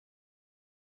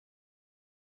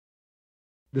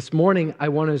This morning, I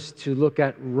want us to look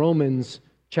at Romans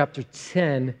chapter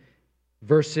 10,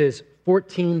 verses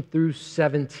 14 through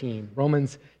 17.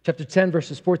 Romans chapter 10,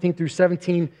 verses 14 through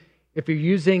 17. If you're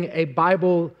using a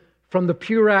Bible from the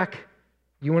Pew Rack,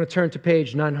 you want to turn to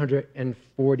page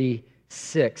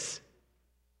 946.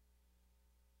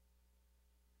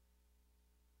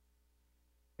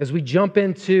 As we jump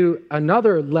into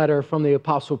another letter from the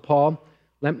Apostle Paul,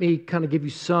 let me kind of give you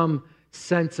some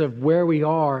sense of where we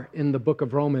are in the book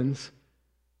of Romans.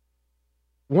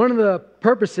 One of the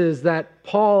purposes that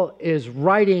Paul is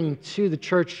writing to the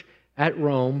church at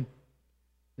Rome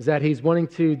is that he's wanting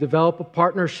to develop a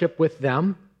partnership with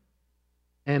them.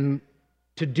 And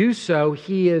to do so,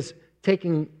 he is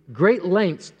taking great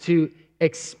lengths to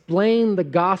explain the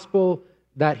gospel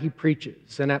that he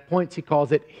preaches. And at points, he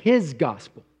calls it his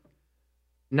gospel.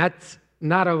 And that's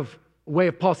not a way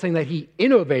of Paul saying that he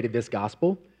innovated this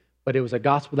gospel, but it was a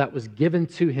gospel that was given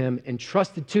to him,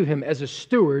 entrusted to him as a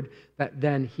steward, that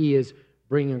then he is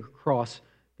bringing across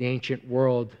the ancient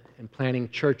world and planting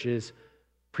churches,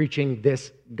 preaching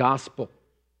this gospel.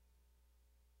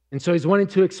 And so he's wanting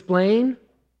to explain,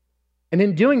 and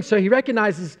in doing so, he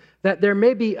recognizes that there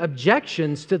may be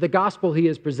objections to the gospel he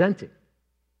is presenting.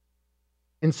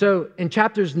 And so in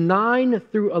chapters 9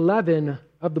 through 11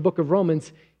 of the book of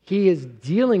Romans, he is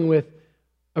dealing with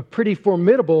a pretty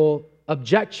formidable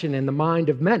objection in the mind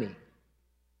of many. And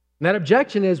that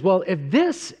objection is, well, if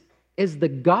this is the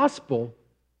gospel,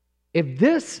 if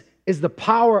this is the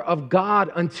power of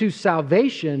God unto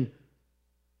salvation,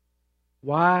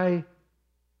 why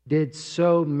did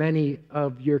so many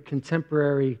of your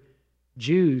contemporary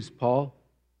Jews, Paul,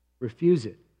 refuse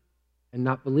it and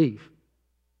not believe?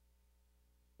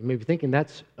 You may be thinking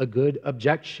that's a good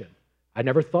objection. I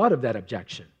never thought of that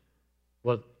objection.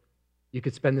 Well, you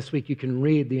could spend this week, you can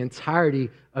read the entirety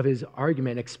of his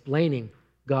argument explaining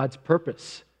God's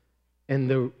purpose and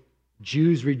the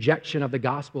Jews' rejection of the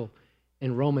gospel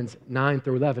in Romans 9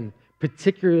 through 11.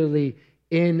 Particularly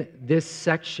in this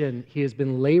section, he has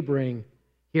been laboring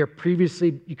here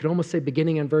previously, you could almost say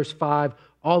beginning in verse 5,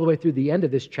 all the way through the end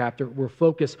of this chapter. We're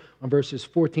focused on verses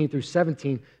 14 through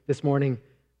 17 this morning.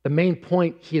 The main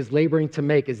point he is laboring to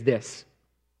make is this: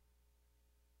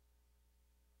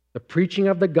 the preaching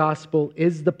of the gospel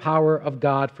is the power of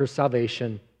God for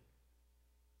salvation,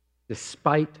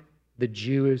 despite the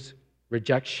Jews'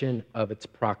 rejection of its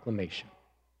proclamation.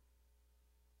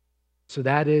 So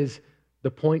that is the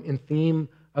point and theme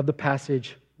of the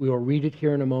passage. We will read it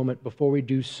here in a moment. Before we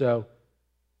do so,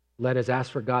 let us ask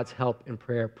for God's help in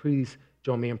prayer. Please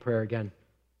join me in prayer again.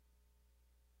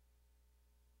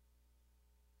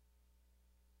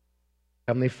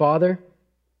 Heavenly Father,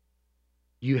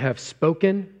 you have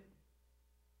spoken.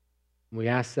 We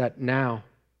ask that now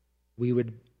we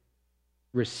would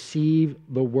receive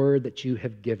the word that you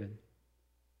have given.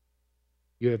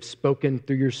 You have spoken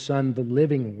through your Son, the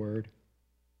living word.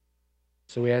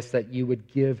 So we ask that you would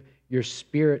give your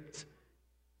Spirit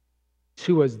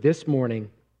to us this morning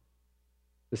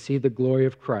to see the glory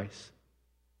of Christ.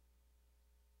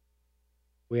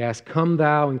 We ask, come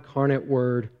thou incarnate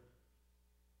word,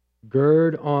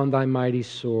 gird on thy mighty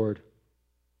sword.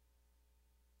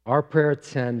 Our prayer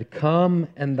attend, come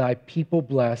and thy people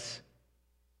bless.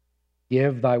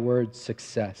 Give thy word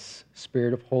success.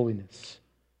 Spirit of holiness,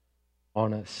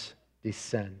 on us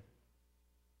descend.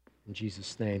 In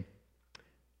Jesus' name.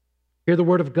 Hear the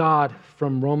word of God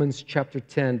from Romans chapter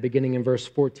 10, beginning in verse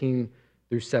 14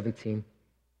 through 17.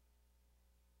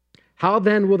 How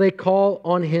then will they call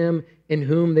on him in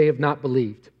whom they have not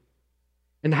believed?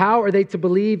 And how are they to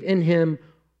believe in him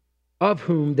of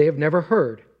whom they have never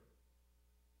heard?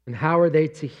 And how are they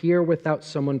to hear without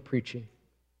someone preaching?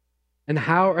 And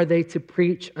how are they to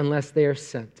preach unless they are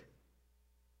sent?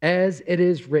 As it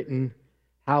is written,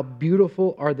 how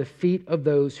beautiful are the feet of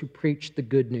those who preach the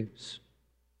good news.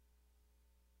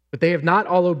 But they have not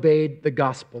all obeyed the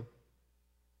gospel.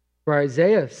 For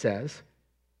Isaiah says,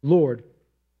 Lord,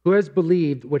 who has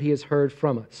believed what he has heard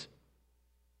from us?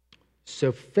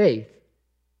 So faith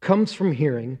comes from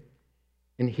hearing,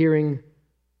 and hearing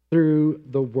through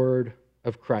the word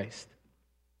of Christ.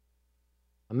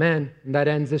 Amen. And that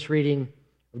ends this reading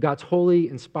of God's holy,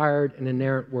 inspired, and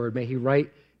inerrant word. May he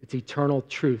write its eternal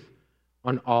truth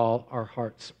on all our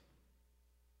hearts.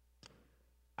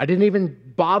 I didn't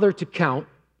even bother to count,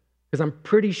 because I'm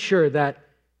pretty sure that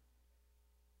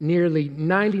nearly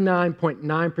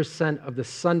 99.9% of the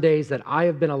Sundays that I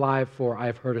have been alive for, I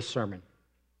have heard a sermon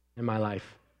in my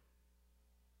life.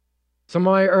 Some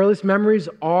of my earliest memories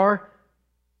are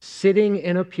sitting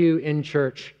in a pew in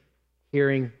church,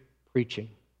 hearing preaching.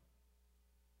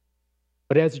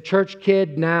 But as a church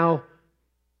kid, now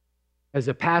As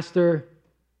a pastor,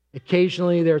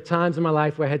 occasionally there are times in my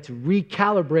life where I had to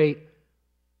recalibrate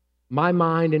my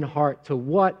mind and heart to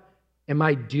what am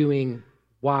I doing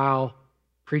while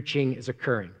preaching is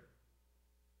occurring.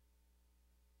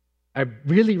 I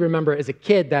really remember as a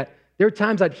kid that there were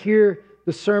times I'd hear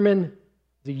the sermon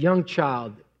as a young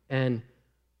child and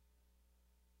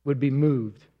would be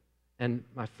moved, and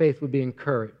my faith would be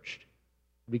encouraged,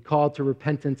 be called to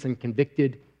repentance and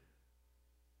convicted,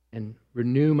 and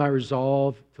renew my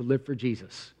resolve to live for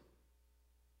Jesus.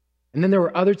 And then there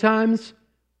were other times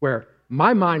where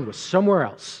my mind was somewhere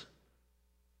else,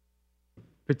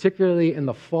 particularly in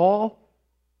the fall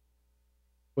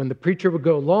when the preacher would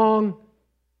go long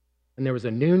and there was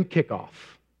a noon kickoff.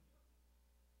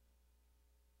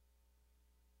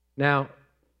 Now,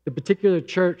 the particular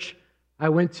church I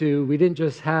went to, we didn't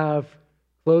just have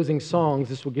closing songs.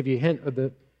 This will give you a hint of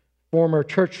the former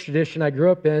church tradition I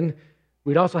grew up in.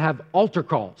 We'd also have altar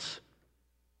calls.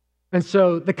 And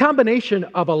so the combination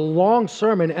of a long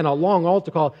sermon and a long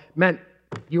altar call meant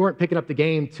you weren't picking up the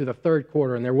game to the third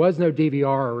quarter, and there was no DVR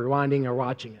or rewinding or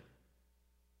watching it.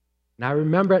 And I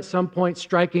remember at some point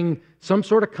striking some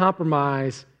sort of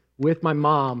compromise with my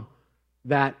mom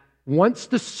that once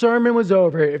the sermon was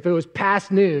over, if it was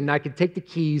past noon, I could take the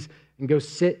keys and go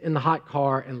sit in the hot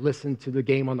car and listen to the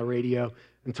game on the radio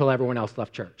until everyone else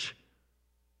left church.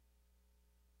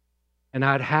 And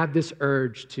I'd have this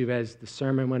urge to, as the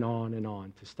sermon went on,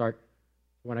 to start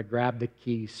to want to grab the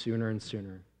keys sooner and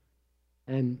sooner.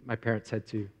 And my parents had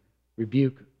to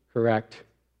rebuke, correct.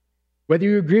 Whether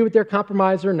you agree with their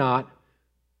compromise or not,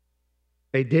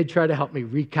 they did try to help me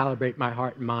recalibrate my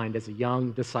heart and mind as a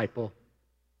young disciple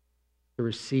to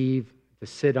receive, to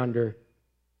sit under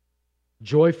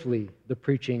joyfully the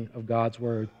preaching of God's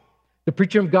word. The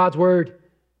preaching of God's word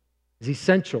is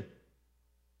essential.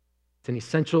 It's an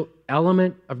essential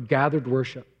element of gathered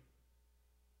worship.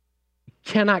 You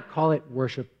cannot call it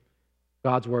worship.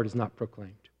 God's word is not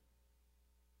proclaimed.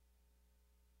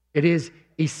 It is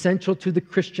essential to the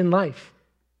Christian life.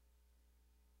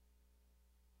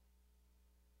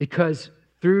 Because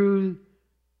through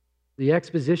the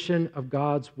exposition of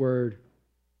God's word,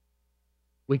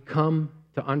 we come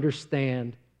to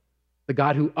understand the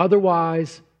God who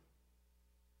otherwise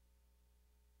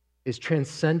is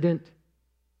transcendent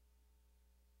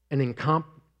and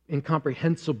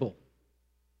incomprehensible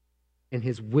in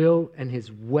his will and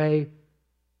his way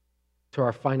to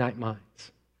our finite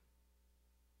minds.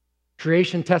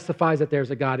 Creation testifies that there's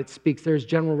a God. It speaks. There's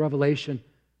general revelation.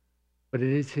 But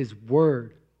it is his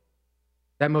word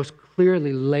that most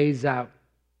clearly lays out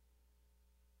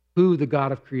who the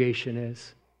God of creation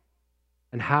is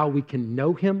and how we can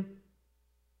know him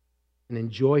and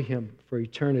enjoy him for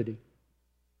eternity.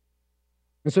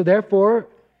 And so therefore,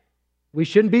 we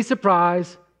shouldn't be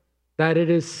surprised that it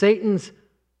is Satan's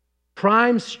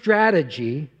prime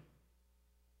strategy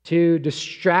to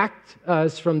distract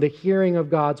us from the hearing of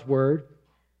God's word,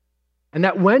 and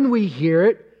that when we hear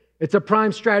it, it's a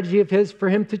prime strategy of his for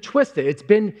him to twist it. It's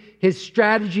been his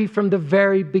strategy from the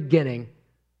very beginning.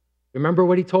 Remember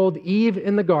what he told Eve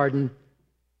in the garden?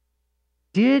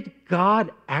 Did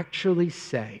God actually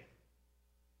say?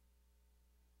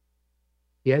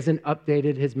 He hasn't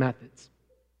updated his methods.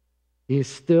 He is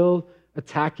still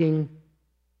attacking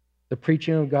the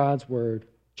preaching of God's word,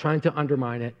 trying to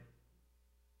undermine it,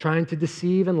 trying to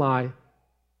deceive and lie.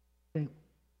 Is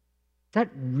that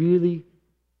really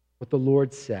what the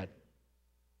Lord said?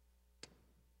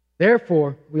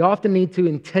 Therefore, we often need to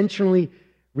intentionally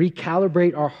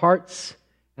recalibrate our hearts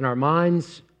and our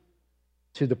minds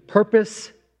to the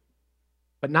purpose,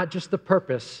 but not just the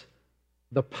purpose,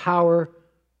 the power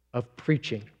of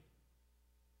preaching.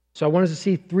 So I want us to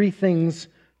see three things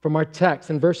from our text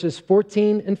in verses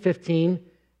 14 and 15,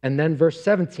 and then verse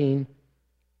 17.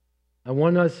 I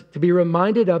want us to be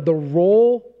reminded of the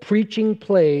role preaching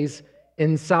plays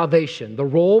in salvation. The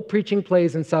role preaching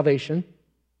plays in salvation.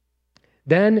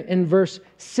 Then in verse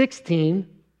 16,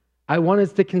 I want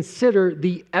us to consider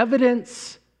the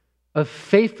evidence of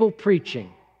faithful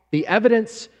preaching. The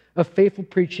evidence of faithful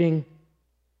preaching.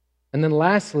 And then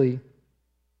lastly,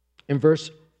 in verse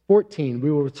 14,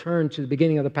 we will return to the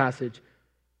beginning of the passage.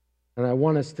 And I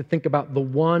want us to think about the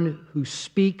one who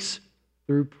speaks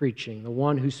through preaching. The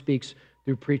one who speaks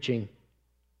through preaching.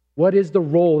 What is the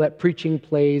role that preaching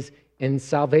plays in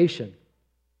salvation?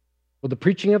 Well, the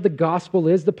preaching of the gospel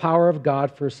is the power of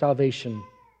God for salvation.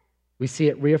 We see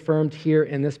it reaffirmed here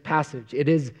in this passage. It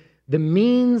is the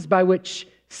means by which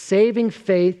saving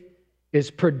faith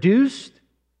is produced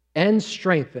and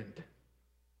strengthened.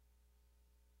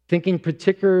 Thinking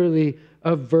particularly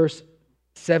of verse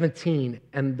 17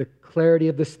 and the clarity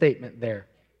of the statement there.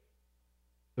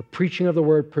 The preaching of the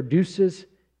word produces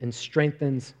and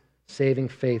strengthens saving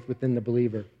faith within the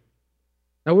believer.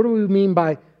 Now, what do we mean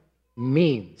by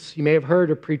means? You may have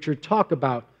heard a preacher talk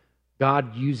about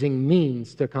God using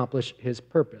means to accomplish his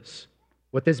purpose.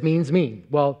 What does means mean?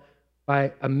 Well,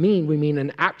 by a mean, we mean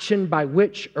an action by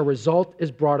which a result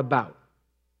is brought about.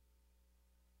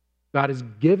 God has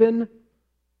given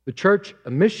the church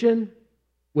a mission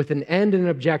with an end and an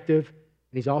objective,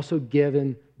 and he's also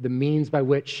given the means by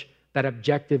which that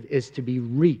objective is to be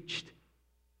reached.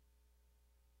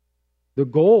 The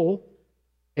goal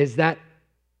is that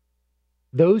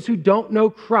those who don't know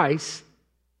Christ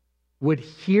would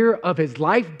hear of his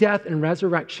life, death, and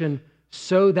resurrection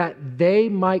so that they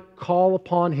might call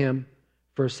upon him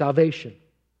for salvation.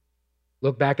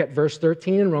 Look back at verse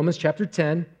 13 in Romans chapter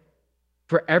 10.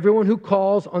 For everyone who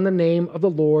calls on the name of the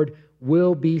Lord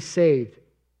will be saved.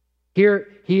 Here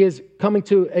he is coming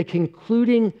to a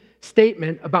concluding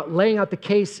statement about laying out the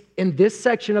case in this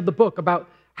section of the book about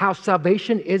how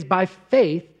salvation is by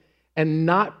faith and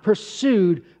not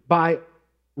pursued by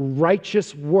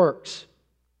righteous works.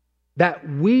 That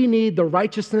we need the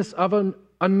righteousness of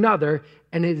another,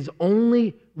 and it is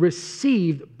only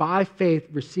received by faith,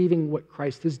 receiving what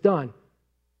Christ has done.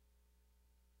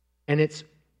 And it's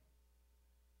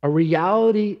a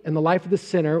reality in the life of the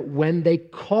sinner when they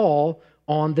call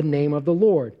on the name of the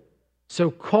Lord. So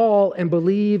call and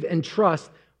believe and trust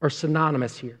are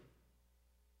synonymous here.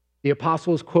 The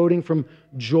apostle is quoting from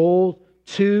Joel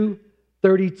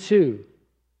 2:32,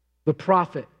 the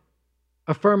prophet,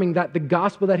 affirming that the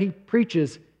gospel that he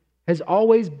preaches has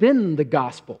always been the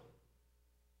gospel.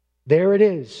 There it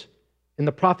is in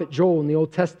the prophet Joel in the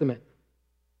Old Testament.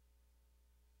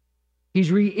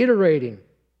 He's reiterating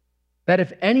that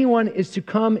if anyone is to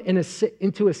come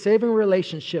into a saving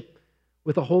relationship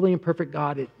with a holy and perfect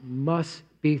God, it must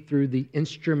be through the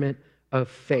instrument of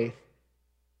faith.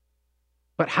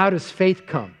 But how does faith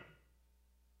come?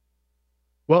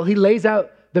 Well, he lays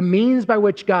out the means by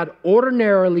which God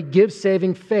ordinarily gives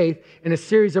saving faith in a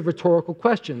series of rhetorical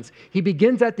questions. He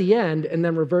begins at the end and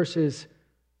then reverses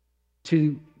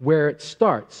to where it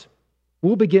starts.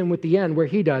 We'll begin with the end where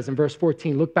he does in verse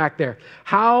 14. Look back there.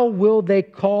 How will they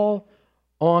call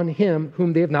on him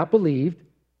whom they have not believed?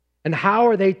 And how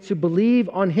are they to believe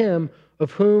on him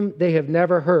of whom they have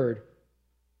never heard?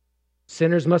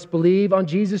 Sinners must believe on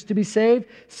Jesus to be saved.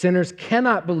 Sinners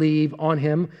cannot believe on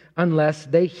him unless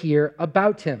they hear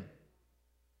about him.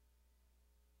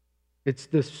 It's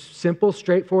the simple,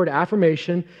 straightforward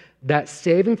affirmation that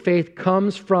saving faith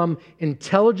comes from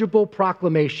intelligible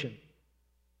proclamation,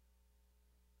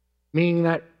 meaning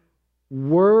that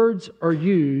words are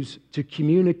used to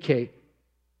communicate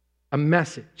a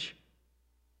message.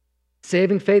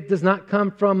 Saving faith does not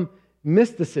come from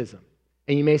mysticism.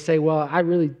 And you may say, well, I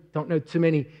really don't know too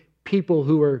many people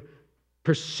who are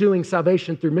pursuing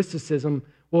salvation through mysticism.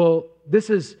 Well, this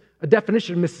is a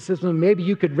definition of mysticism. Maybe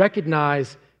you could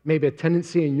recognize maybe a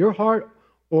tendency in your heart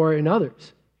or in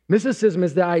others. Mysticism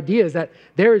is the idea is that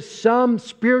there is some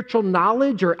spiritual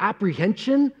knowledge or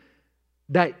apprehension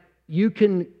that you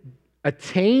can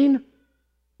attain,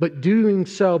 but doing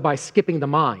so by skipping the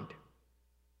mind,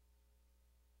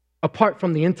 apart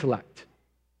from the intellect.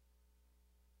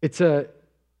 It's a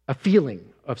feeling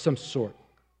of some sort.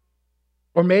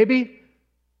 Or maybe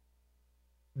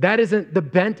that isn't the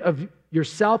bent of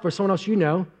yourself or someone else you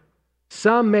know.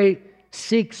 Some may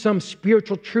seek some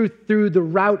spiritual truth through the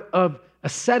route of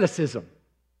asceticism.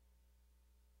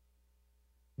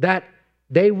 That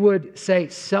they would say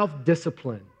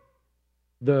self-discipline,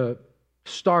 the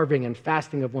starving and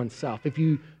fasting of oneself. If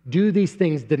you do these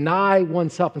things, deny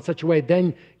oneself in such a way,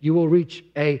 then you will reach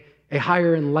a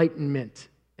higher enlightenment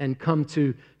and come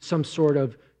to some sort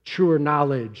of truer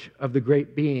knowledge of the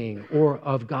great being or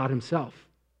of God himself.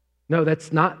 No,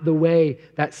 that's not the way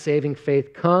that saving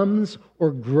faith comes or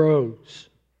grows.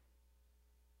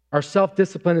 Our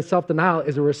self-discipline and self-denial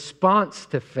is a response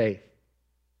to faith.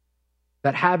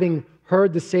 That having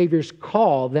heard the Savior's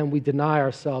call, then we deny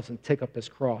ourselves and take up his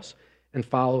cross and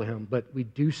follow him. But we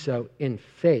do so in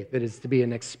faith. It is to be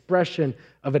an expression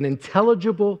of an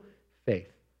intelligible faith.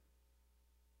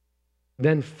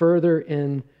 Then further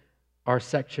in our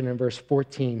section in verse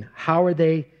 14, how are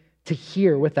they to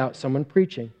hear without someone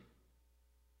preaching?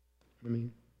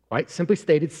 Quite simply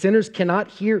stated, sinners cannot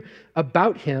hear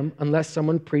about him unless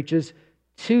someone preaches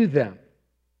to them.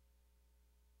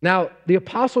 Now, the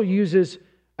apostle uses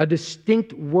a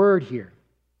distinct word here.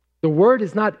 The word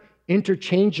is not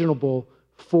interchangeable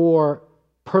for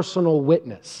personal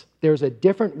witness. There's a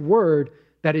different word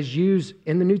that is used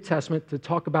in the New Testament to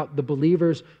talk about the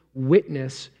believer's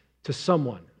witness to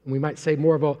someone. We might say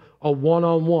more of a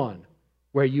one-on-one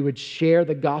where you would share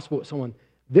the gospel with someone.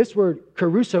 This word,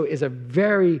 caruso, is a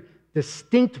very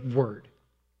distinct word.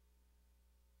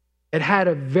 It had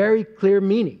a very clear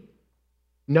meaning.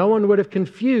 No one would have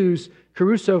confused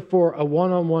caruso for a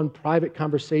one-on-one private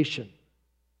conversation.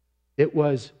 It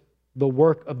was the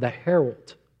work of the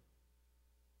herald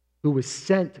who was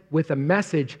sent with a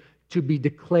message to be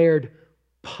declared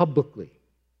publicly.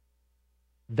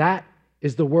 That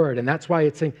is the word. And that's why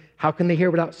it's saying, how can they hear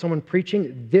without someone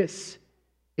preaching? This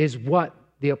is what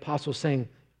the apostle is saying.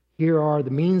 Here are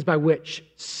the means by which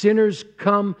sinners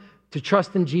come to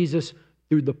trust in Jesus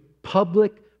through the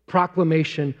public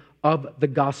proclamation of the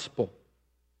gospel.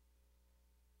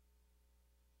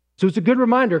 So it's a good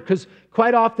reminder, because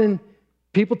quite often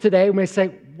people today may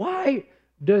say, why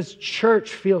does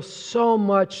church feel so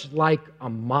much like a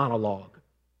monologue?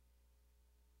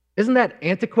 Isn't that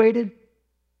antiquated?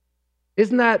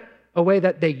 Isn't that a way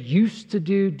that they used to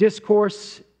do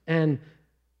discourse and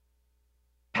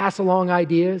pass along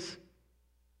ideas?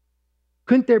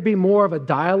 Couldn't there be more of a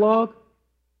dialogue?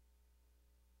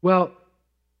 Well,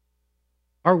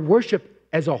 our worship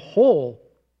as a whole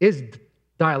is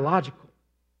dialogical,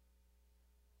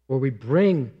 where we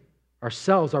bring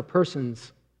ourselves, our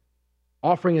persons,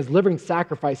 offering as living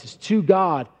sacrifices to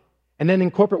God. And then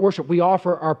in corporate worship, we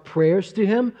offer our prayers to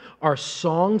Him, our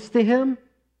songs to Him.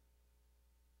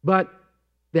 But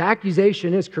the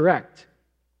accusation is correct.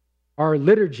 Our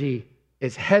liturgy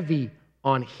is heavy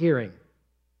on hearing,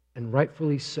 and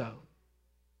rightfully so.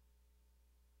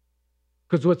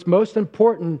 Because what's most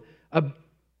important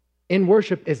in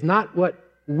worship is not what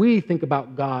we think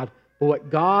about God, but what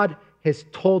God has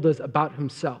told us about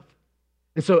Himself.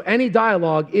 And so any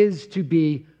dialogue is to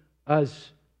be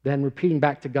us then repeating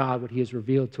back to God what He has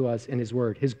revealed to us in His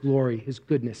Word, His glory, His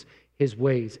goodness, His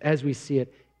ways, as we see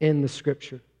it in the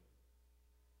Scripture.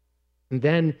 And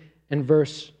then in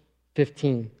verse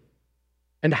 15,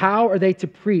 and how are they to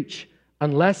preach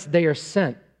unless they are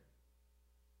sent?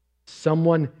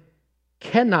 Someone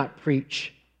cannot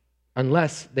preach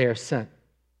unless they are sent.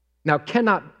 Now,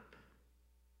 cannot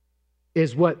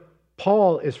is what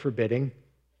Paul is forbidding.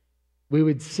 We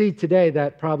would see today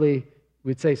that probably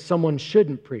we'd say someone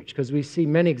shouldn't preach, because we see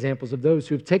many examples of those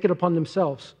who have taken upon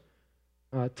themselves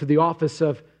to the office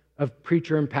of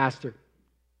preacher and pastor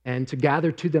and to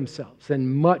gather to themselves. And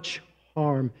much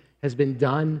harm has been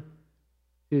done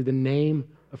to the name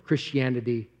of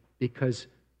Christianity because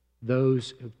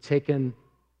those who've taken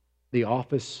the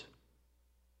office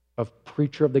of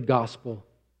preacher of the gospel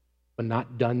but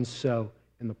not done so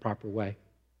in the proper way.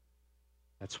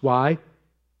 That's why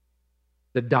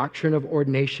the doctrine of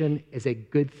ordination is a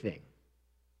good thing.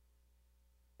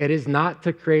 It is not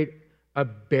to create a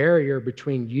barrier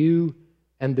between you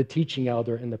and the teaching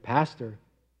elder and the pastor.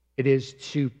 It is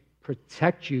to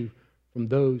protect you from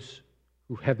those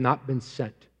who have not been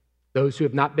sent, those who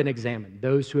have not been examined,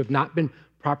 those who have not been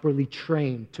properly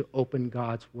trained to open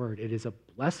God's word. It is a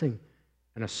blessing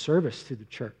and a service to the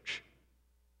church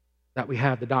that we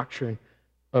have the doctrine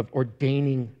of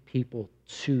ordaining people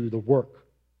to the work.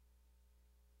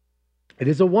 It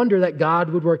is a wonder that God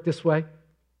would work this way.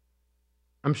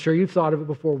 I'm sure you've thought of it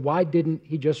before. Why didn't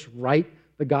He just write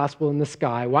the gospel in the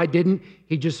sky? Why didn't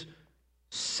He just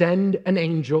send an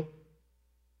angel?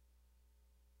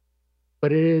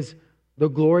 But it is the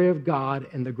glory of God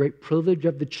and the great privilege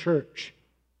of the church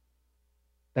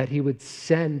that He would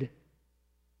send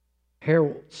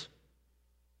heralds.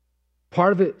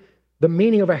 Part of it, the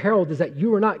meaning of a herald, is that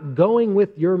you are not going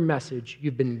with your message.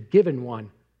 You've been given one,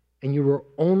 and you are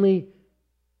only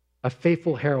a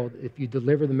faithful herald if you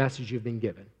deliver the message you've been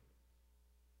given.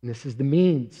 And this is the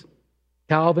means.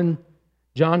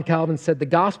 John Calvin said, the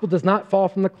gospel does not fall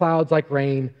from the clouds like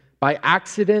rain by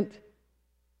accident.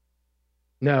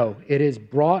 No, it is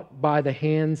brought by the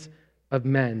hands of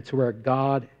men to where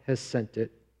God has sent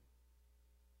it.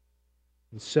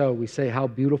 And so we say, how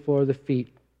beautiful are the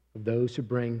feet of those who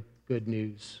bring good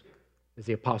news, as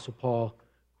the Apostle Paul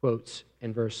quotes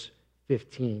in verse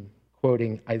 15,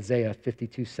 quoting Isaiah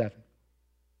 52:7.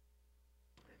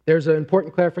 There's an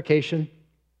important clarification,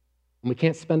 and we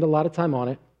can't spend a lot of time on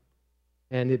it,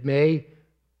 and it may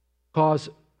cause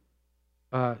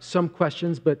some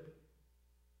questions, but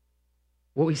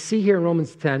what we see here in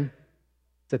Romans 10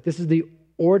 is that this is the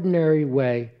ordinary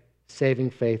way saving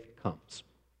faith comes.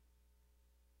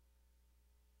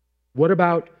 What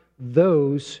about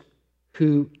those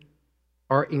who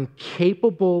are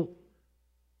incapable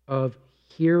of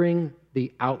hearing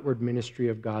the outward ministry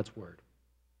of God's word?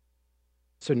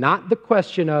 So not the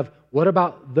question of, what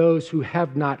about those who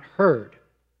have not heard?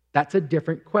 That's a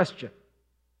different question.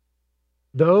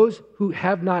 Those who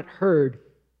have not heard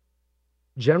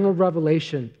General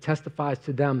revelation testifies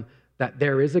to them that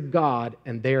there is a God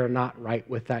and they are not right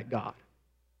with that God.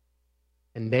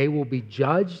 And they will be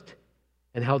judged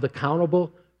and held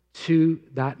accountable to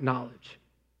that knowledge.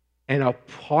 And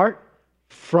apart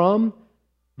from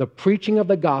the preaching of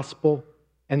the gospel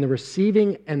and the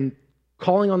receiving and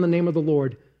calling on the name of the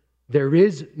Lord, there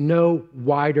is no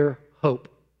wider hope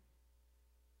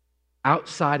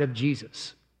outside of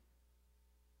Jesus.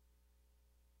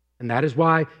 And that is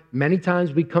why many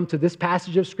times we come to this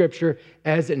passage of Scripture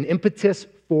as an impetus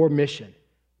for mission.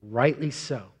 Rightly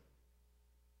so.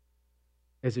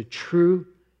 As a true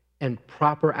and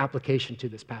proper application to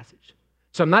this passage.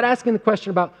 So I'm not asking the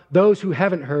question about those who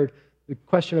haven't heard, the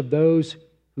question of those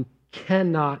who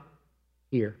cannot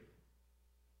hear.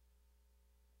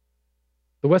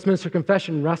 The Westminster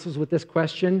Confession wrestles with this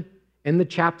question in the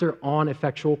chapter on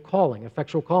effectual calling.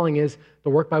 Effectual calling is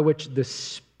the work by which the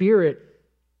Spirit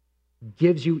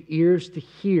gives you ears to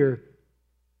hear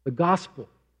the gospel.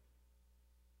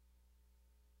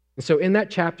 And so in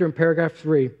that chapter, in paragraph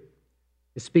 3,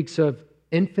 it speaks of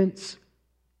infants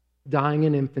dying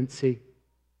in infancy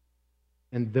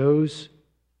and those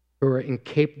who are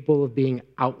incapable of being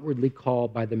outwardly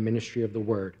called by the ministry of the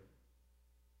word.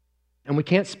 And we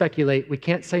can't speculate, we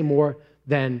can't say more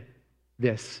than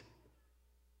this: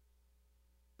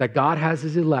 that God has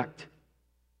his elect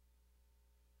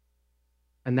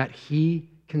and that he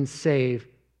can save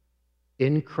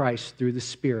in Christ through the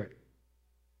Spirit.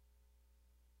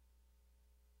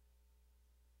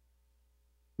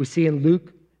 We see in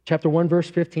Luke chapter 1, verse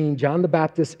 15, John the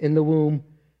Baptist in the womb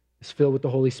is filled with the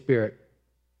Holy Spirit.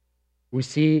 We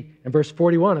see in verse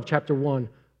 41 of chapter 1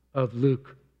 of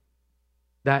Luke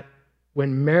that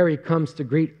when Mary comes to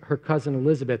greet her cousin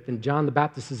Elizabeth, and John the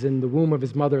Baptist is in the womb of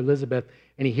his mother Elizabeth,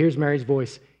 and he hears Mary's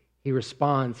voice, he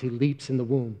responds, he leaps in the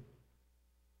womb.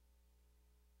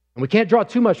 And we can't draw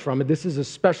too much from it. This is a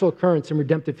special occurrence in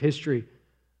redemptive history.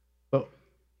 But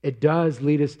it does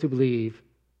lead us to believe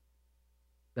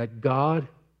that God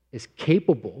is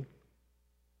capable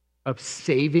of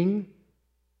saving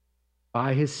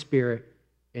by his Spirit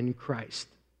in Christ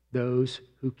those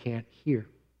who can't hear.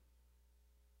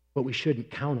 But we shouldn't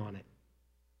count on it.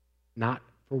 Not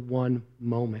for one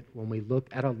moment when we look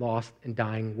at a lost and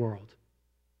dying world.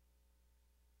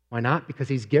 Why not? Because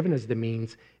he's given us the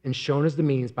means and shown us the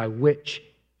means by which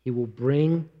he will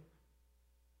bring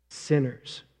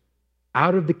sinners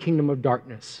out of the kingdom of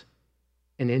darkness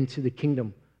and into the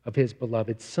kingdom of his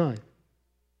beloved Son.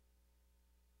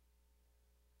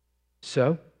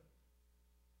 So,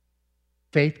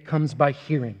 faith comes by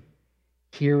hearing,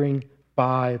 hearing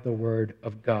by the word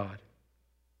of God.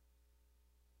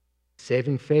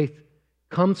 Saving faith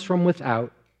comes from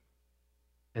without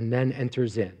and then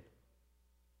enters in.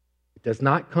 It does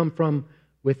not come from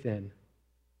within.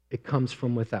 It comes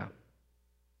from without.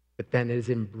 But then it is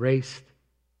embraced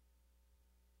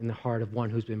in the heart of one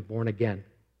who's been born again.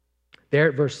 There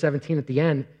at verse 17 at the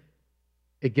end,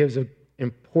 it gives an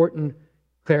important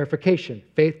clarification.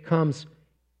 Faith comes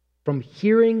from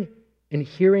hearing and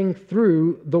hearing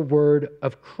through the word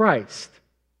of Christ.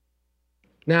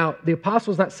 Now, the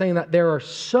apostle's not saying that there are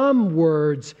some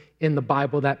words in the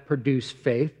Bible that produce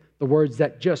faith, the words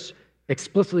that just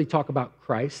explicitly talk about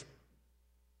Christ.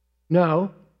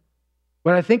 No.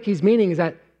 What I think he's meaning is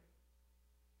that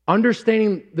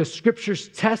understanding the Scriptures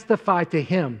testify to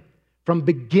him from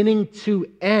beginning to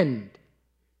end.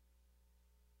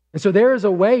 And so there is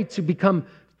a way to become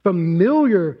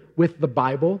familiar with the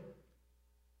Bible,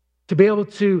 to be able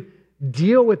to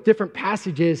deal with different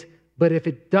passages, but if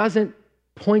it doesn't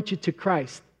point you to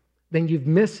Christ, then you've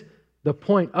missed the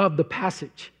point of the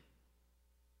passage.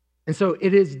 And so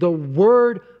it is the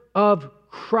word of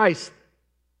Christ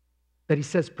that he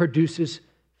says produces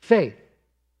faith.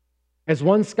 As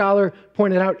one scholar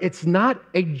pointed out, it's not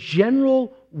a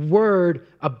general word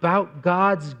about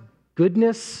God's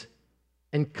goodness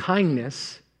and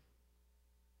kindness.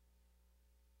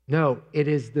 No, it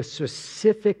is the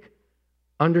specific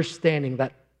understanding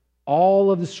that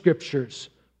all of the Scriptures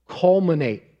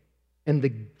culminate in the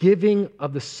giving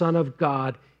of the Son of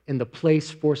God in the place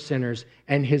for sinners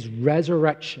and his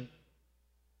resurrection.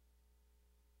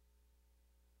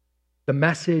 The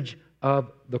message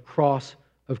of the cross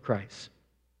of Christ.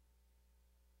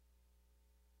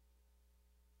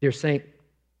 Dear saint,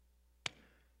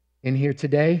 in here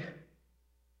today,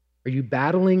 are you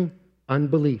battling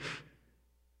unbelief?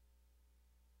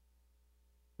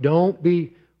 Don't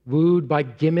be wooed by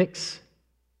gimmicks,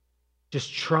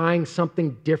 just trying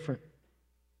something different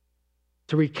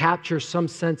to recapture some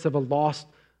sense of a lost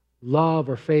love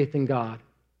or faith in God.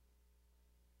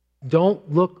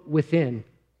 Don't look within.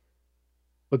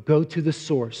 but go to the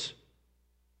source,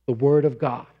 the Word of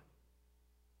God,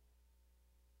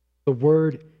 the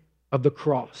Word of the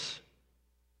cross.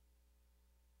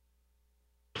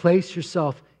 Place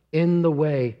yourself in the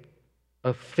way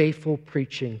of faithful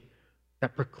preaching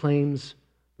that proclaims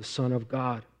the Son of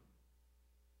God.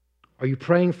 Are you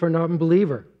praying for an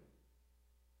unbeliever?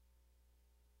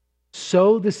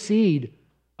 Sow the seed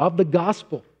of the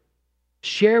gospel.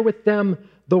 Share with them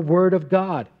the Word of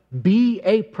God. Be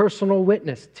a personal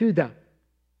witness to them.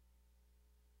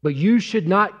 But you should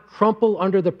not crumple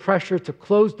under the pressure to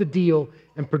close the deal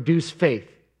and produce faith.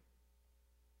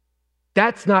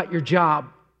 That's not your job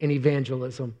in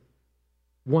evangelism,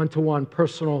 one-to-one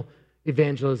personal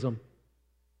evangelism.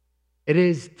 It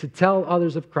is to tell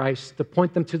others of Christ, to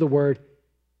point them to the Word,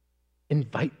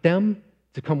 invite them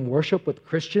to come worship with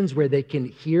Christians where they can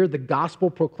hear the gospel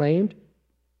proclaimed.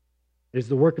 It is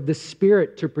the work of the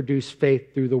Spirit to produce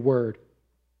faith through the Word.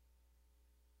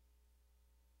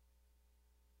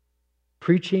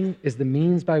 Preaching is the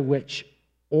means by which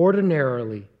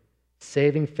ordinarily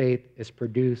saving faith is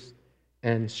produced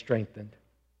and strengthened.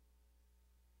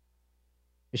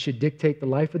 It should dictate the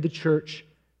life of the church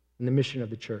and the mission of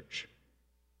the church.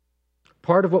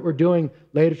 Part of what we're doing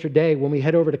later today when we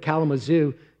head over to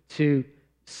Kalamazoo to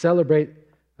celebrate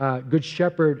Good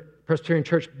Shepherd Presbyterian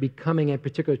Church becoming a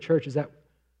particular church is that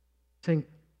saying,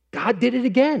 God did it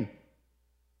again.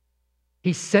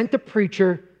 He sent a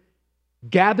preacher,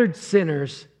 gathered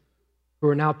sinners who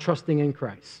are now trusting in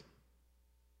Christ.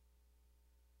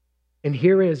 And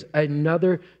here is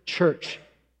another church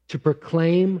to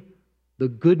proclaim the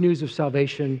good news of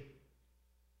salvation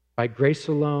by grace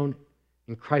alone,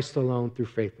 in Christ alone, through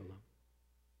faith alone.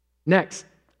 Next,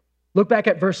 look back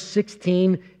at verse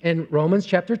 16 in Romans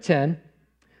chapter 10.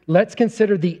 Let's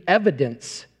consider the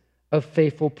evidence of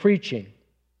faithful preaching.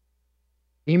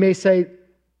 You may say,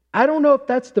 I don't know if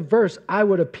that's the verse I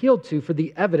would appeal to for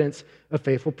the evidence of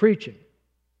faithful preaching.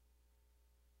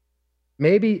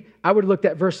 Maybe I would have looked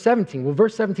at verse 17. Well,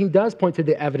 verse 17 does point to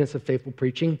the evidence of faithful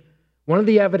preaching. One of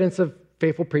the evidence of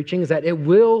faithful preaching is that it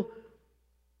will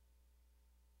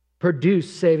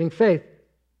produce saving faith.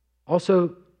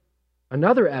 Also,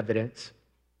 another evidence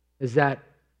is that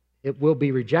it will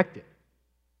be rejected.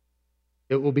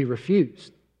 It will be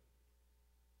refused.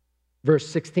 Verse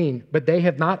 16, but they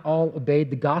have not all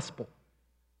obeyed the gospel.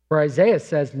 For Isaiah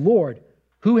says, Lord,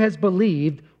 who has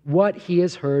believed what he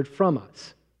has heard from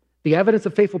us? The evidence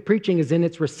of faithful preaching is in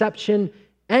its reception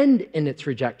and in its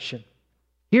rejection.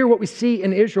 Here, what we see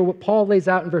in Israel, what Paul lays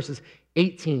out in verses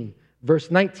 18, verse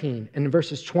 19, and in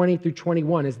verses 20 through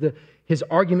 21, as his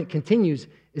argument continues,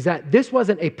 is that this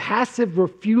wasn't a passive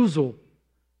refusal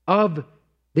of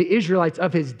the Israelites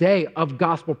of his day of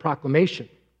gospel proclamation.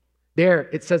 There,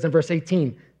 it says in verse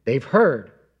 18, they've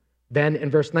heard. Then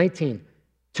in verse 19,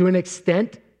 to an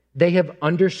extent, they have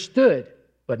understood,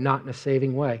 but not in a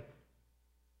saving way.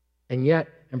 And yet,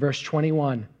 in verse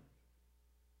 21,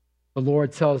 the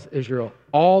Lord tells Israel,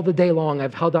 all the day long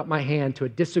I've held out my hand to a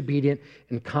disobedient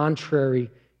and contrary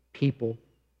people.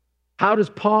 How does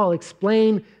Paul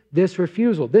explain this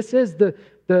refusal? This is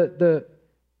the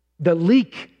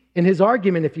leak in his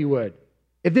argument, if you would.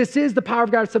 If this is the power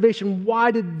of God's salvation,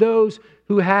 why did those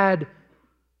who had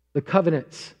the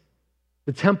covenants,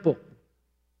 the temple,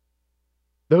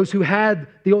 those who had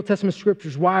the Old Testament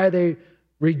scriptures, why are they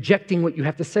rejecting what you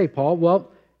have to say, Paul? Well,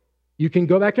 you can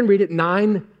go back and read it,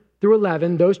 9 through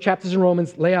 11. Those chapters in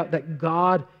Romans lay out that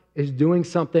God is doing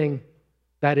something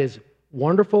that is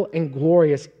wonderful and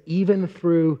glorious even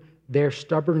through their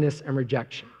stubbornness and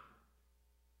rejection.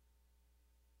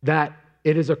 That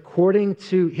it is according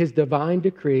to his divine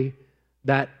decree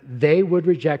that they would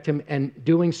reject him, and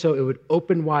doing so, it would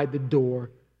open wide the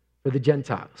door for the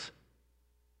Gentiles.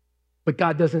 But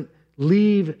God doesn't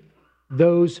leave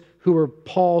those who are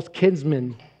Paul's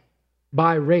kinsmen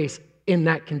by race in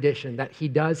that condition, that he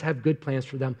does have good plans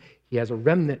for them. He has a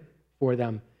remnant for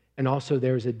them. And also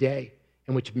there's a day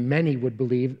in which many would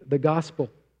believe the gospel.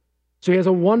 So he has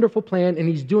a wonderful plan, and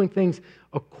he's doing things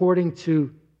according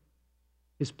to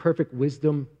his perfect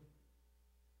wisdom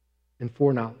and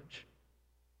foreknowledge.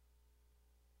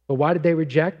 But why did they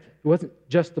reject? It wasn't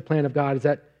just the plan of God. It's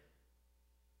that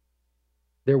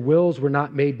their wills were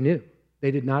not made new.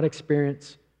 They did not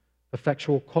experience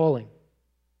effectual calling.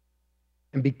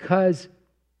 And because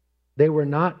they were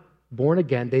not born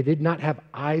again, they did not have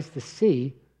eyes to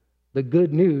see the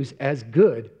good news as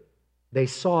good. They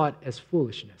saw it as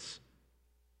foolishness.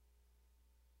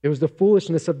 It was the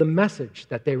foolishness of the message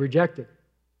that they rejected.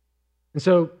 And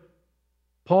so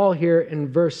Paul here in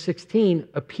verse 16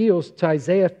 appeals to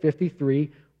Isaiah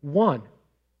 53:1.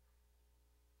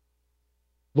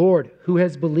 Lord, who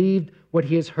has believed what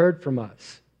he has heard from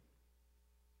us?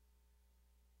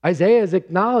 Isaiah is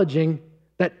acknowledging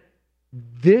that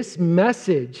this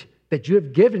message that you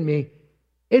have given me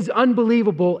is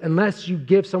unbelievable unless you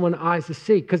give someone eyes to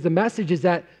see. Because the message is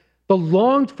that the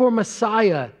longed-for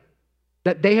Messiah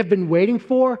that they have been waiting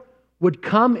for would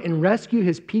come and rescue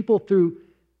his people through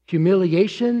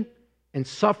humiliation and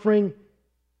suffering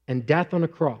and death on a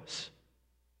cross.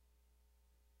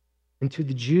 And to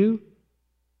the Jew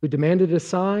who demanded a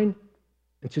sign,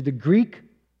 and to the Greek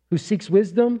who seeks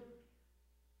wisdom,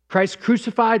 Christ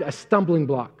crucified a stumbling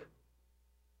block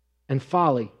and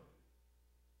folly.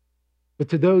 But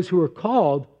to those who are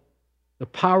called, the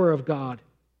power of God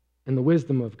and the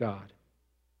wisdom of God.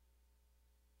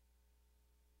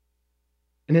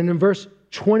 And then in verse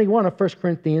 21 of 1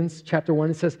 Corinthians chapter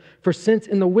 1, it says, "For since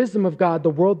in the wisdom of God, the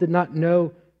world did not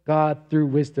know God through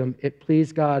wisdom, it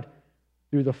pleased God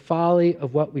through the folly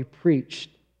of what we preached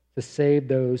to save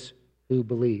those who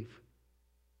believe."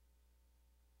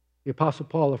 The Apostle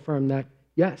Paul affirmed that,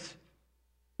 yes,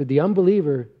 to the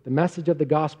unbeliever, the message of the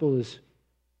gospel is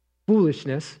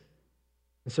foolishness.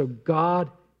 And so God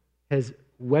has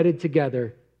wedded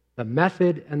together the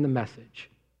method and the message.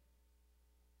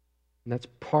 And that's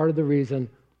part of the reason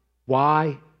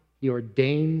why he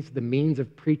ordains the means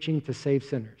of preaching to save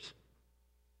sinners.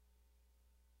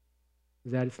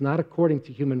 Is that it's not according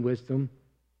to human wisdom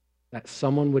that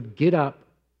someone would get up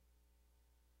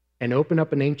and open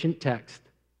up an ancient text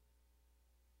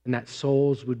and that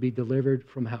souls would be delivered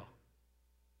from hell.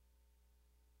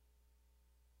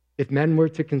 If men were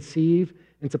to conceive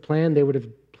and to plan, they would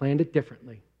have planned it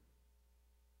differently.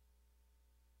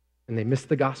 And they missed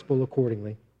the gospel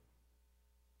accordingly.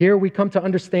 Here we come to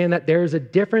understand that there is a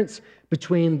difference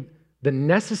between the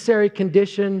necessary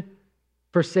condition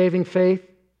for saving faith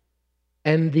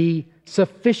and the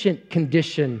sufficient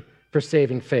condition for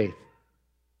saving faith.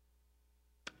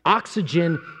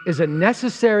 Oxygen is a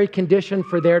necessary condition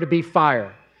for there to be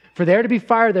fire. For there to be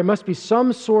fire, there must be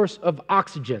some source of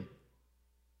oxygen.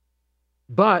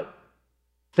 But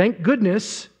thank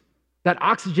goodness that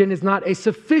oxygen is not a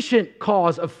sufficient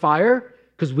cause of fire,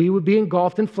 because we would be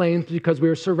engulfed in flames because we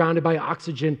are surrounded by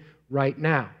oxygen right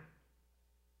now.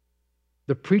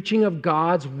 The preaching of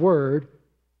God's word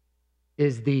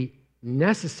is the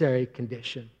necessary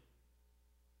condition,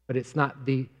 but it's not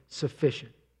the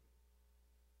sufficient.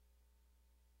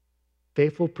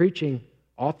 Faithful preaching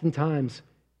oftentimes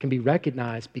can be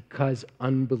recognized because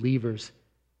unbelievers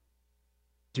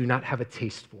do not have a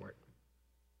taste for it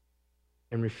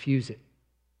and refuse it.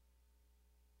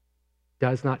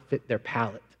 Does not fit their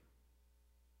palate.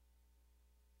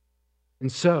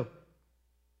 And so,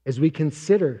 as we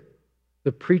consider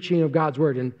the preaching of God's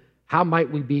word and how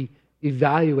might we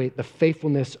evaluate the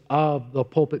faithfulness of the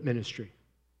pulpit ministry,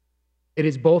 it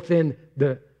is both in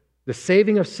the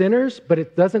saving of sinners, but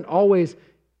it doesn't always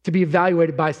to be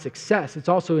evaluated by success. It's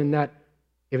also in that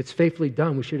if it's faithfully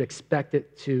done, we should expect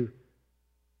it to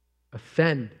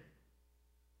offend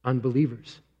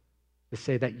unbelievers, to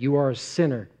say that you are a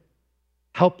sinner,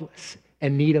 helpless,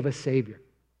 and in need of a Savior.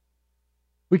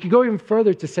 We could go even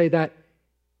further to say that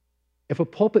if a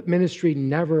pulpit ministry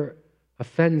never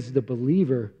offends the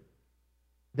believer,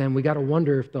 then we got to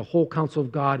wonder if the whole counsel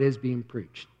of God is being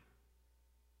preached.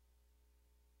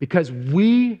 Because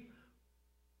we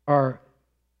are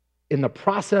in the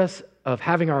process of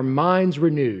having our minds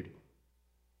renewed.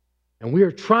 And we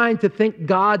are trying to think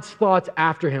God's thoughts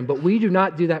after him, but we do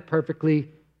not do that perfectly,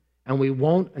 and we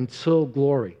won't until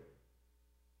glory.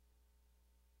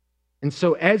 And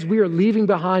so as we are leaving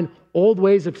behind old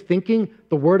ways of thinking,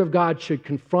 the Word of God should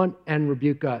confront and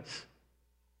rebuke us.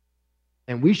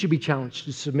 And we should be challenged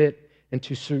to submit and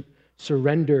to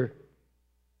surrender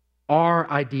our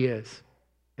ideas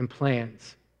and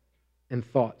plans and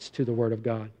thoughts to the Word of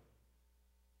God.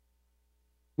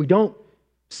 We don't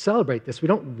celebrate this. We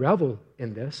don't revel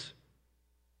in this.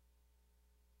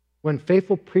 When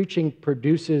faithful preaching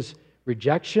produces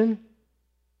rejection,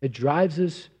 it drives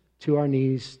us to our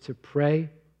knees to pray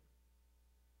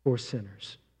for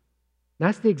sinners.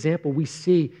 That's the example we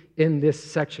see in this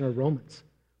section of Romans.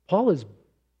 Paul is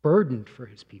burdened for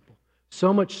his people,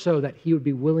 so much so that he would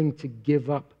be willing to give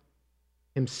up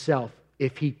himself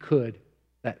if he could,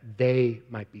 that they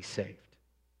might be saved.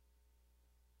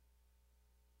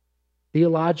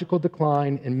 Theological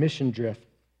decline and mission drift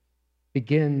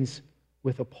begins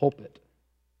with a pulpit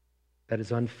that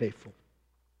is unfaithful.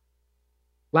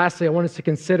 Lastly, I want us to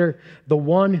consider the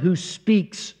one who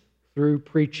speaks through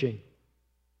preaching.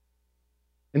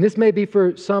 And this may be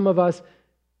for some of us,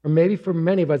 or maybe for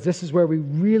many of us, this is where we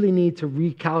really need to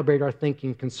recalibrate our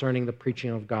thinking concerning the preaching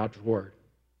of God's word.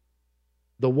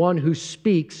 the one who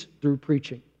speaks through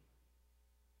preaching.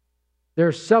 There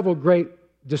are several great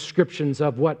descriptions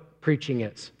of what preaching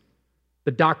is.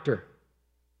 The doctor,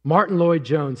 Martin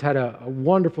Lloyd-Jones, had a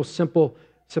wonderful, simple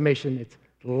summation. It's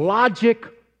logic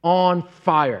on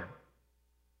fire.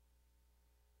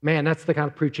 Man, that's the kind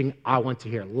of preaching I want to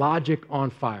hear. Logic on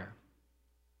fire.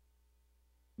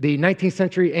 The 19th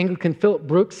century Anglican Philip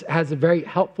Brooks has a very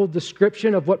helpful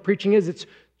description of what preaching is. It's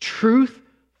truth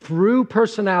through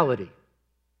personality.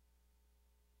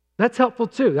 That's helpful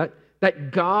too,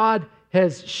 that God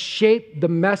has shaped the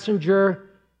messenger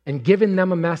and given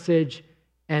them a message,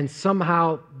 and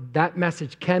somehow that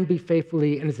message can be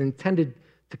faithfully and is intended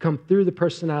to come through the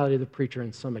personality of the preacher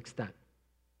in some extent.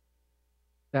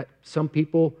 That some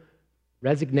people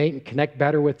resonate and connect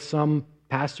better with some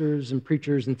pastors and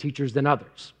preachers and teachers than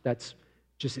others. That's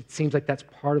just, it seems like that's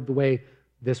part of the way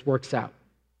this works out.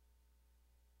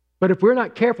 But if we're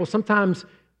not careful, sometimes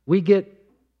we get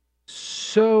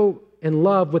so in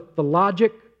love with the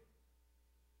logic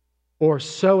or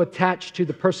so attached to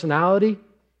the personality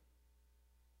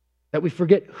that we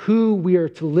forget who we are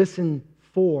to listen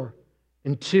for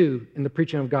and to in the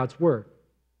preaching of God's word.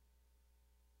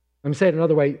 Let me say it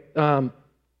another way.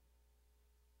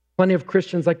 Plenty of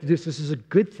Christians like to do this. This is a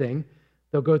good thing.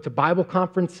 They'll go to Bible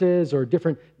conferences or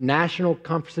different national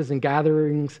conferences and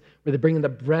gatherings where they bring in the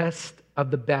best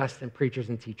of the best in preachers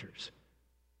and teachers.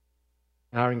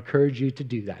 And I would encourage you to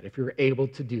do that if you're able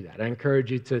to do that. I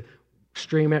encourage you to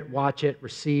stream it, watch it,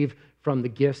 receive from the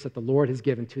gifts that the Lord has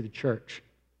given to the church.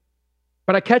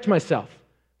 But I catch myself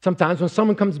sometimes when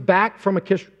someone comes back from a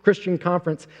Christian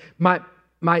conference, my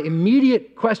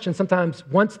immediate question sometimes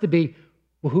wants to be,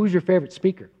 well, who's your favorite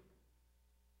speaker?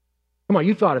 Come on,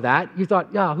 you thought of that. You thought,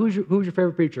 yeah, who's your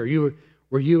favorite preacher?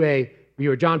 Were you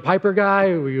a John Piper guy?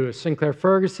 Or were you a Sinclair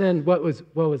Ferguson? What was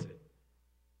it?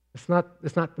 It's not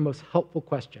the most helpful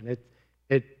question.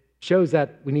 It shows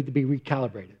that we need to be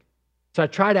recalibrated. So I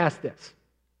try to ask this.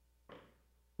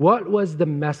 What was the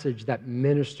message that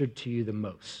ministered to you the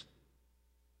most?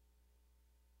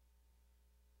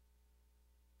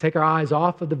 Take our eyes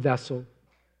off of the vessel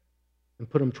and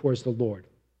put them towards the Lord.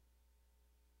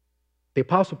 The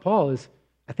Apostle Paul is,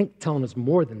 I think, telling us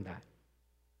more than that.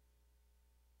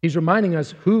 He's reminding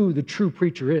us who the true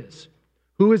preacher is.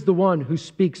 Who is the one who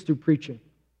speaks through preaching?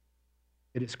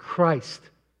 It is Christ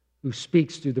who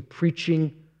speaks through the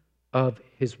preaching of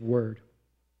his word.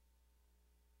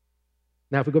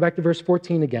 Now, if we go back to verse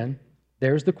 14 again,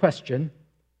 there's the question.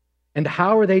 And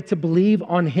how are they to believe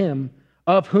on him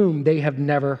of whom they have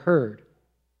never heard?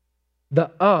 The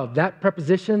of, that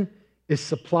preposition is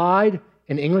supplied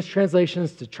in English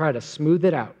translations to try to smooth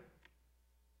it out.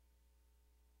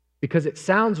 Because it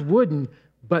sounds wooden,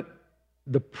 but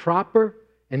the proper,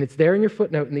 and it's there in your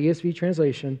footnote in the ESV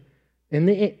translation, in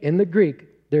the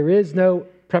Greek, there is no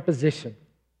preposition.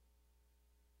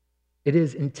 It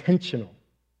is intentional.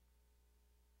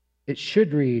 It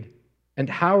should read, and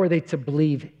how are they to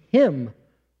believe him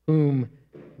whom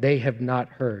they have not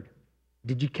heard?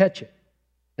 Did you catch it?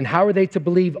 And how are they to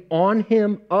believe on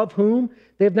him of whom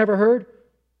they have never heard?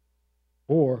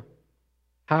 Or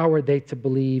how are they to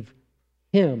believe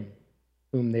him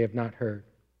whom they have not heard?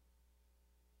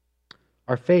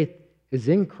 Our faith is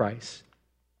in Christ.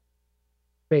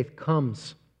 Faith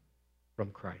comes from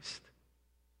Christ.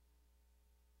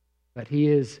 That he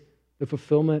is the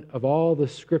fulfillment of all the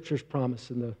Scripture's promise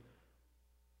and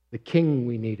the king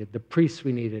we needed, the priest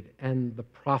we needed, and the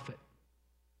prophet.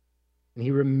 And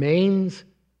he remains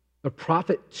the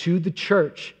prophet to the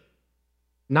church,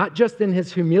 not just in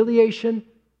his humiliation,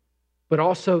 but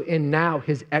also in now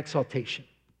his exaltation.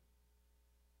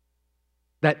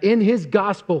 That in his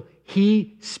gospel,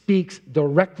 he speaks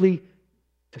directly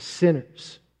to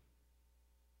sinners.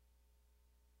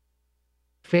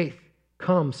 Faith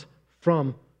comes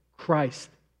from Christ.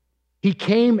 He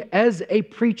came as a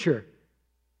preacher.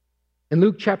 In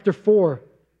Luke chapter 4,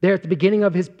 there at the beginning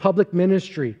of his public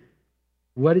ministry,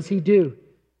 what does he do?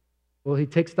 Well, he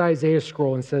takes the Isaiah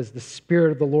scroll and says, "The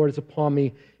Spirit of the Lord is upon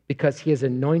me because he has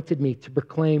anointed me to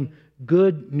proclaim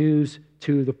good news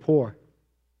to the poor."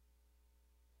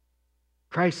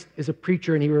 Christ is a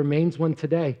preacher and he remains one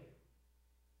today.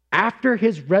 After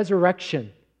his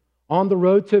resurrection, on the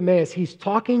road to Emmaus, he's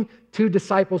talking to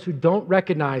disciples who don't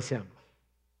recognize him.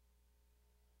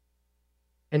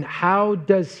 And how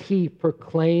does he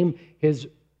proclaim his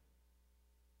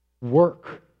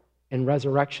work and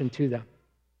resurrection to them?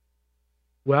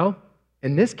 Well,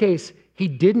 in this case, he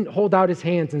didn't hold out his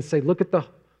hands and say, look at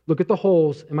the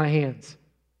holes in my hands.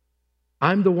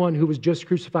 I'm the one who was just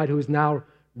crucified, who is now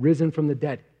risen from the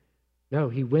dead. No,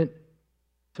 he went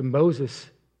to Moses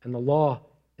and the law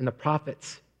and the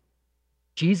prophets.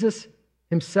 Jesus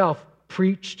himself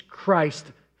preached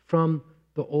Christ from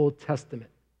the Old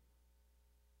Testament.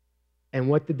 And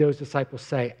what did those disciples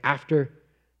say after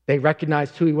they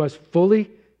recognized who he was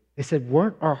fully? They said,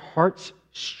 weren't our hearts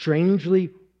strangely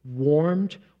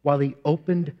warmed while he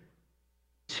opened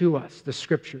to us the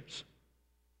scriptures?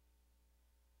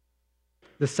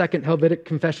 The Second Helvetic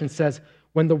Confession says,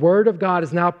 when the word of God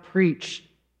is now preached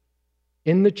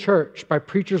in the church by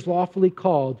preachers lawfully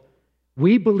called,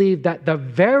 we believe that the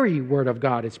very word of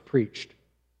God is preached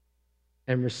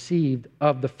and received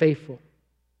of the faithful.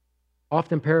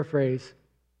 Often paraphrase,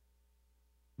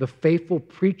 the faithful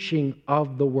preaching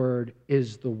of the word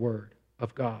is the word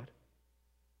of God.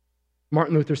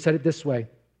 Martin Luther said it this way: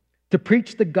 to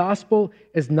preach the gospel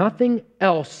is nothing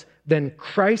else than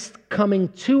Christ coming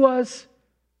to us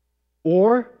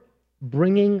or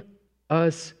bringing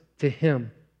us to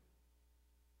him.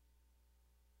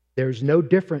 There's no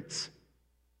difference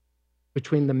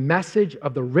between the message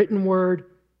of the written word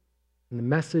and the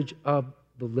message of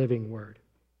the living word.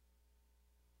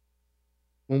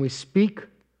 When we speak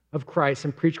of Christ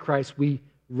and preach Christ, we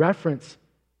reference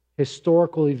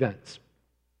historical events.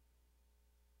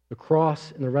 The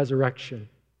cross and the resurrection,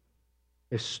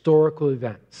 historical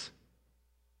events.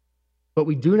 But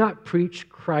we do not preach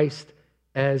Christ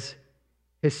as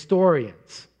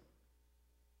historians.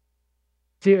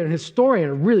 See, an historian,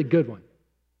 a really good one,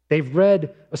 they've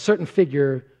read a certain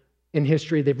figure in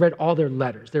history, they've read all their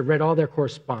letters, they've read all their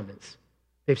correspondence,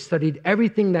 they've studied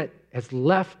everything that has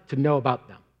left to know about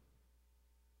them.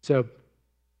 So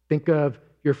think of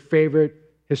your favorite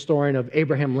historian of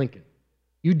Abraham Lincoln.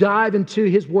 You dive into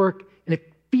his work, and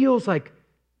it feels like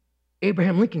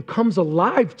Abraham Lincoln comes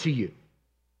alive to you.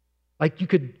 Like you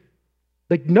could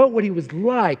know what he was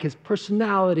like, his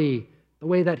personality, the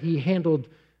way that he handled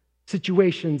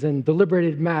situations and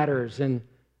deliberated matters, and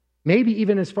maybe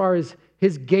even as far as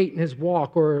his gait and his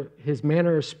walk or his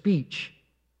manner of speech.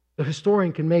 The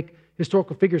historian can make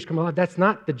historical figures come alive. That's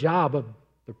not the job of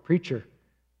the preacher.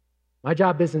 My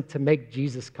job isn't to make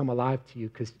Jesus come alive to you,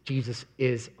 because Jesus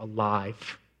is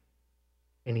alive.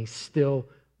 And he's still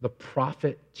the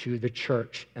prophet to the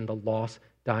church and the lost,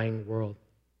 dying world.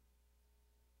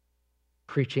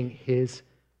 Preaching his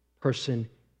person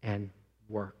and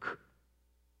work.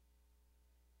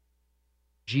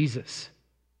 Jesus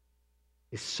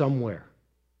is somewhere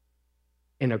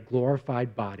in a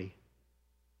glorified body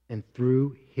and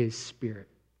through his Spirit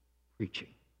preaching.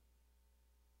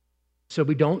 So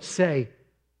we don't say,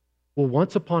 well,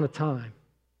 once upon a time,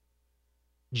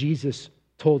 Jesus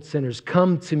told sinners,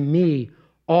 come to me,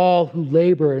 all who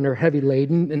labor and are heavy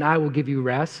laden, and I will give you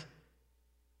rest.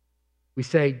 We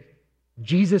say,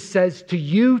 Jesus says to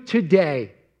you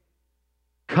today,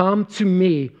 come to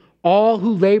me, all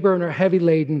who labor and are heavy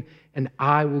laden, and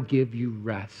I will give you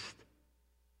rest.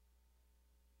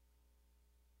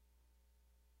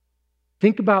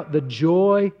 Think about the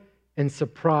joy and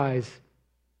surprise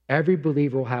every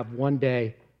believer will have one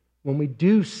day when we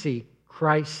do see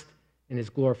Christ in his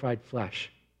glorified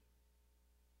flesh.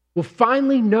 We'll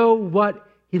finally know what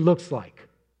he looks like.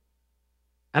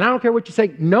 And I don't care what you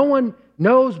say, no one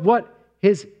knows what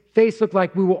his face looked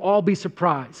like. We will all be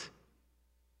surprised.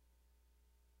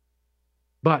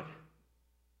 But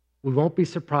we won't be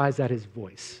surprised at his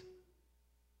voice.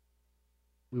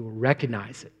 We will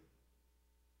recognize it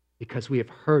because we have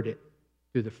heard it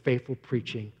through the faithful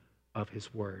preaching of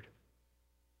his word.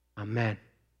 Amen.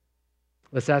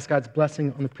 Let's ask God's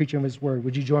blessing on the preaching of his word.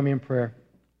 Would you join me in prayer?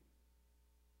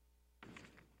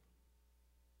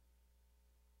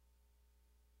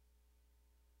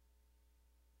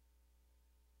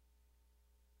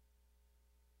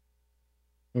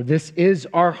 Lord, this is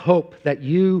our hope that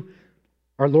you,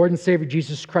 our Lord and Savior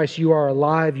Jesus Christ, you are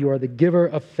alive. You are the giver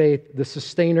of faith, the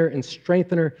sustainer and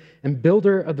strengthener and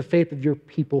builder of the faith of your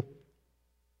people.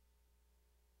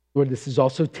 Lord, this is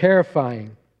also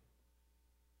terrifying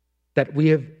that we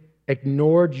have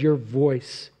ignored your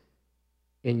voice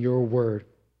in your word.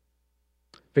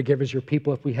 Forgive us, your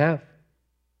people, if we have.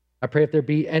 I pray if there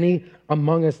be any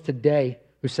among us today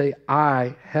who say,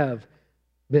 I have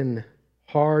been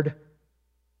hard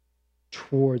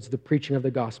towards the preaching of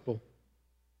the gospel,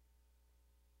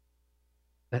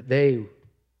 that they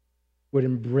would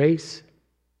embrace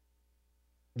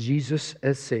Jesus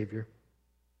as Savior.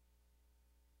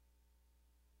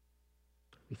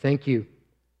 We thank you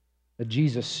that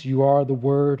Jesus, you are the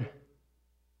Word,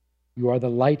 you are the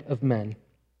light of men.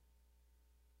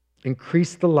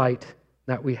 Increase the light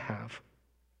that we have.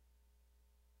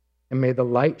 And may the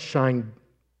light shine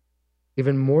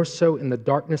even more so in the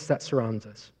darkness that surrounds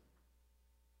us.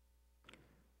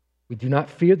 We do not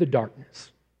fear the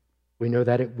darkness, We know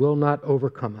that it will not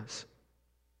overcome us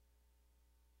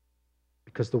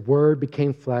because the Word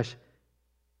became flesh,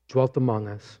 dwelt among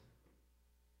us.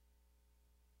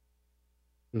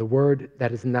 And the Word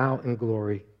that is now in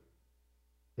glory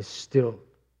is still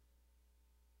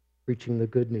preaching the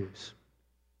good news.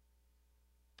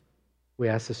 We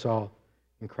ask this all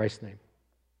in Christ's name.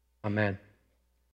 Amen.